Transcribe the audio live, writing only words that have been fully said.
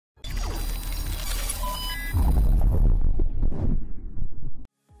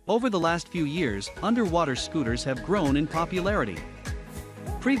Over the last few years, underwater scooters have grown in popularity.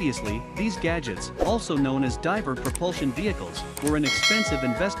 Previously, these gadgets, also known as diver propulsion vehicles, were an expensive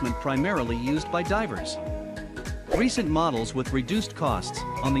investment primarily used by divers. Recent models with reduced costs,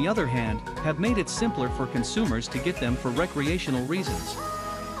 on the other hand, have made it simpler for consumers to get them for recreational reasons.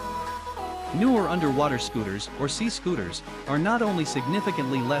 Newer underwater scooters, or Seascooters, are not only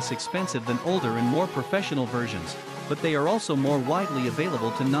significantly less expensive than older and more professional versions, but they are also more widely available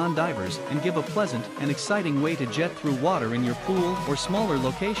to non-divers and give a pleasant and exciting way to jet through water in your pool or smaller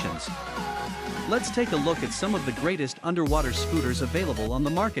locations. Let's take a look at some of the greatest underwater scooters available on the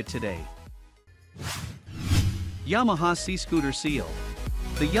market today. Yamaha Seascooter Seal.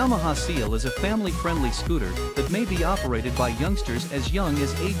 The Yamaha Seal is a family-friendly scooter that may be operated by youngsters as young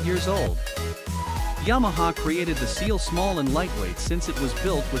as 8 years old. Yamaha created the Seal small and lightweight since it was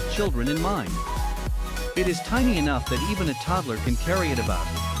built with children in mind. It is tiny enough that even a toddler can carry it about,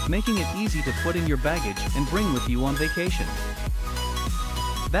 making it easy to put in your baggage and bring with you on vacation.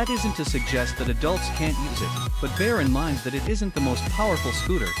 That isn't to suggest that adults can't use it, but bear in mind that it isn't the most powerful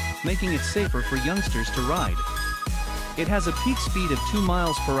scooter, making it safer for youngsters to ride. It has a peak speed of 2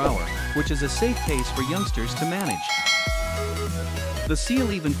 miles per hour, which is a safe pace for youngsters to manage. The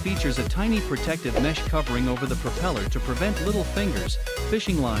Seal even features a tiny protective mesh covering over the propeller to prevent little fingers,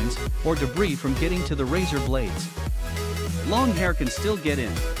 fishing lines, or debris from getting to the razor blades. Long hair can still get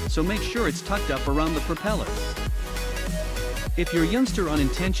in, so make sure it's tucked up around the propeller. If your youngster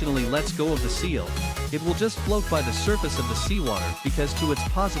unintentionally lets go of the Seal, it will just float by the surface of the seawater because to its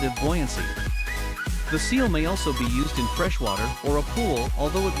positive buoyancy. The Seal may also be used in freshwater or a pool,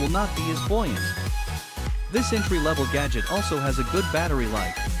 although it will not be as buoyant. This entry-level gadget also has a good battery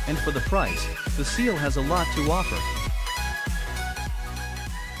life, and for the price, the Seal has a lot to offer.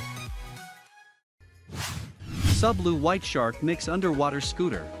 Sublue WhiteShark Mix Underwater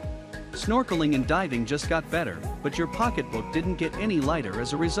Scooter. Snorkeling and diving just got better, but your pocketbook didn't get any lighter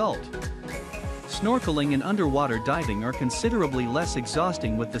as a result. Snorkeling and underwater diving are considerably less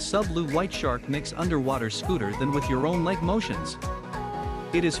exhausting with the Sublue WhiteShark Mix Underwater Scooter than with your own leg motions.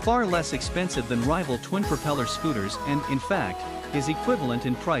 It is far less expensive than rival twin-propeller scooters and, in fact, is equivalent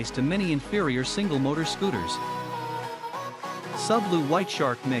in price to many inferior single-motor scooters. Sublue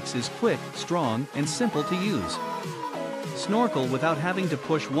WhiteShark Mix is quick, strong, and simple to use. Snorkel without having to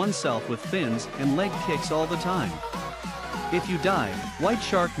push oneself with fins and leg kicks all the time. If you dive,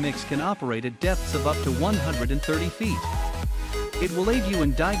 WhiteShark Mix can operate at depths of up to 130 feet. It will aid you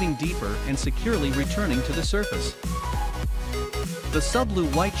in diving deeper and securely returning to the surface. The Sublue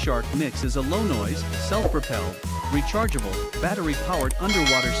WhiteShark Mix is a low-noise, self-propelled, rechargeable, battery-powered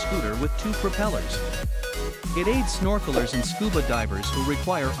underwater scooter with 2 propellers. It aids snorkelers and scuba divers who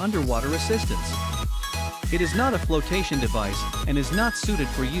require underwater assistance. It is not a flotation device and is not suited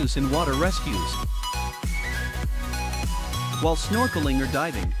for use in water rescues. While snorkeling or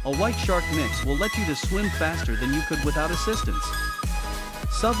diving, a WhiteShark Mix will let you to swim faster than you could without assistance.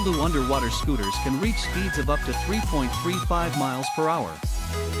 Sublue underwater scooters can reach speeds of up to 3.35 miles per hour.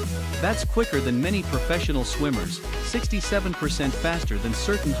 That's quicker than many professional swimmers, 67% faster than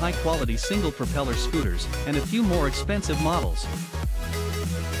certain high-quality single-propeller scooters, and a few more expensive models.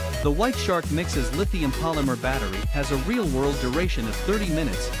 The WhiteShark Mix's lithium polymer battery has a real-world duration of 30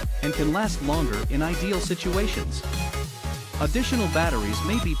 minutes and can last longer in ideal situations. Additional batteries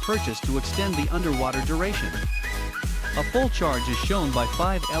may be purchased to extend the underwater duration. A full charge is shown by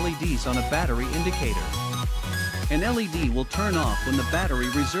 5 LEDs on a battery indicator. An LED will turn off when the battery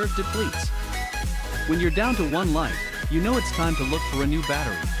reserve depletes. When you're down to 1 light, you know it's time to look for a new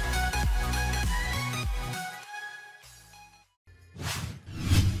battery.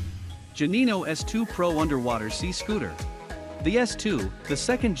 Janino S2 Pro Underwater Sea Scooter. The S2, the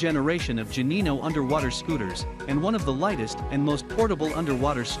second generation of Janino underwater scooters, and one of the lightest and most portable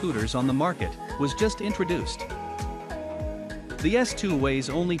underwater scooters on the market, was just introduced. The S2 weighs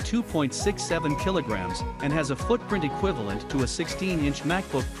only 2.67 kilograms and has a footprint equivalent to a 16-inch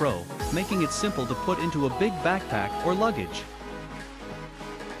MacBook Pro, making it simple to put into a big backpack or luggage.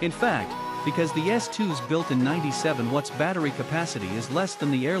 In fact, because the S2's built-in 97 watts battery capacity is less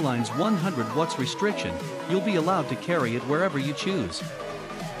than the airline's 100 watts restriction, you'll be allowed to carry it wherever you choose.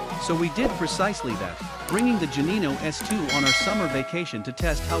 So we did precisely that, bringing the Janino S2 on our summer vacation to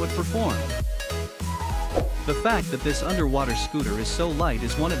test how it performed. The fact that this underwater scooter is so light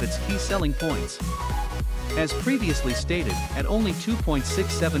is one of its key selling points. As previously stated, at only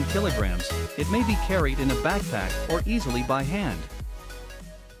 2.67 kilograms, it may be carried in a backpack or easily by hand.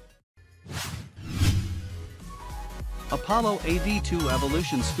 Apollo AV2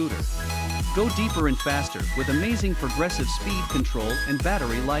 Evolution Scooter. Go deeper and faster with amazing progressive speed control and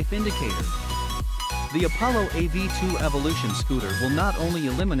battery life indicator. The Apollo AV2 Evolution scooter will not only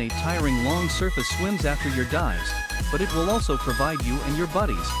eliminate tiring long surface swims after your dives, but it will also provide you and your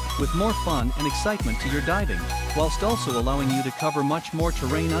buddies with more fun and excitement to your diving, whilst also allowing you to cover much more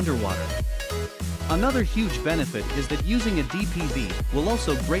terrain underwater. Another huge benefit is that using a DPV will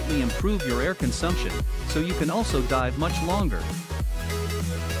also greatly improve your air consumption, so you can also dive much longer.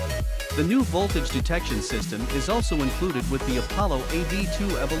 The new voltage detection system is also included with the Apollo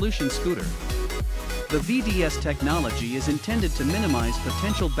AV2 Evolution scooter. The VDS technology is intended to minimize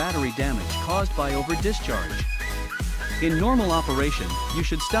potential battery damage caused by over-discharge. In normal operation, you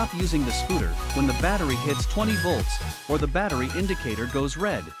should stop using the scooter when the battery hits 20 volts, or the battery indicator goes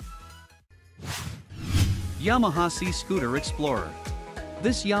red. Yamaha Seascooter Explorer.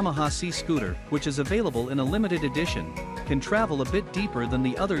 This Yamaha Seascooter, which is available in a limited edition, can travel a bit deeper than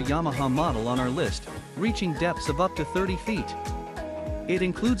the other Yamaha model on our list, reaching depths of up to 30 feet. It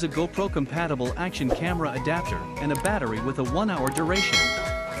includes a GoPro-compatible action camera adapter and a battery with a 1-hour duration.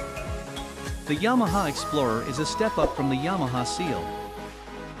 The Yamaha Explorer is a step up from the Yamaha Seal.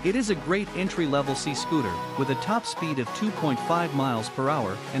 It is a great entry-level sea scooter with a top speed of 2.5 miles per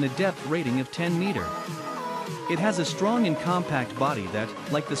hour and a depth rating of 10 meters. It has a strong and compact body that,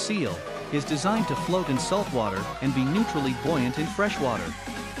 like the Seal, is designed to float in saltwater and be neutrally buoyant in freshwater.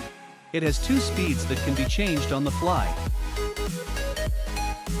 It has 2 speeds that can be changed on the fly.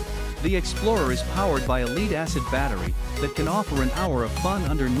 The Explorer is powered by a lead-acid battery that can offer an hour of fun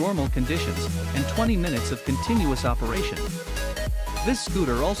under normal conditions and 20 minutes of continuous operation. This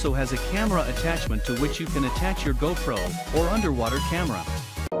scooter also has a camera attachment to which you can attach your GoPro or underwater camera.